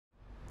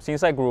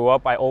Since I grew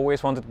up, I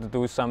always wanted to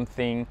do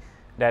something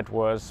that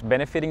was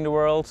benefiting the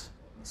world.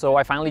 So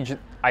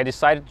I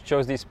decided to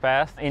choose this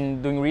path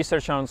in doing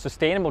research on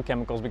sustainable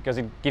chemicals because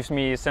it gives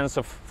me a sense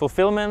of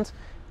fulfillment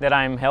that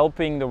I'm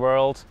helping the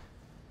world.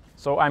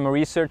 So I'm a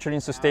researcher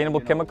in sustainable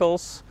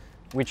chemicals,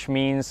 which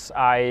means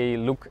I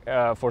look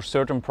for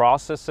certain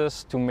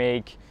processes to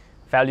make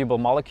valuable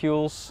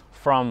molecules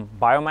from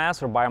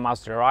biomass or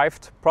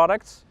biomass-derived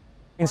products.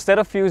 Instead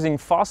of using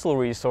fossil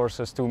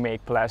resources to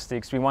make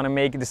plastics, we want to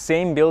make the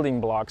same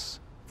building blocks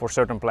for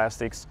certain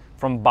plastics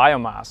from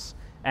biomass.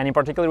 And in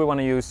particular, we want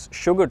to use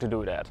sugar to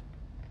do that.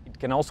 It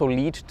can also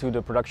lead to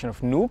the production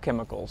of new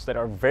chemicals that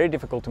are very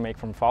difficult to make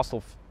from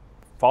fossil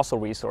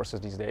resources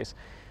these days.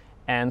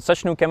 And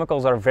such new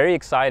chemicals are very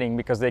exciting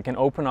because they can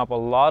open up a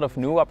lot of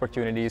new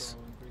opportunities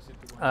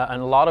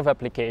and a lot of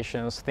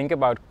applications. Think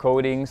about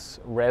coatings,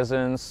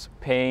 resins,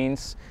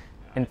 paints,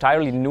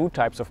 entirely new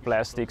types of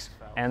plastics.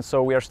 And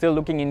so we are still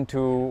looking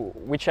into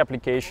which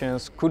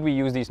applications could we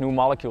use these new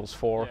molecules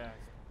for.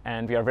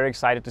 And we are very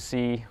excited to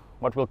see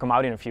what will come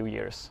out in a few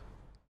years.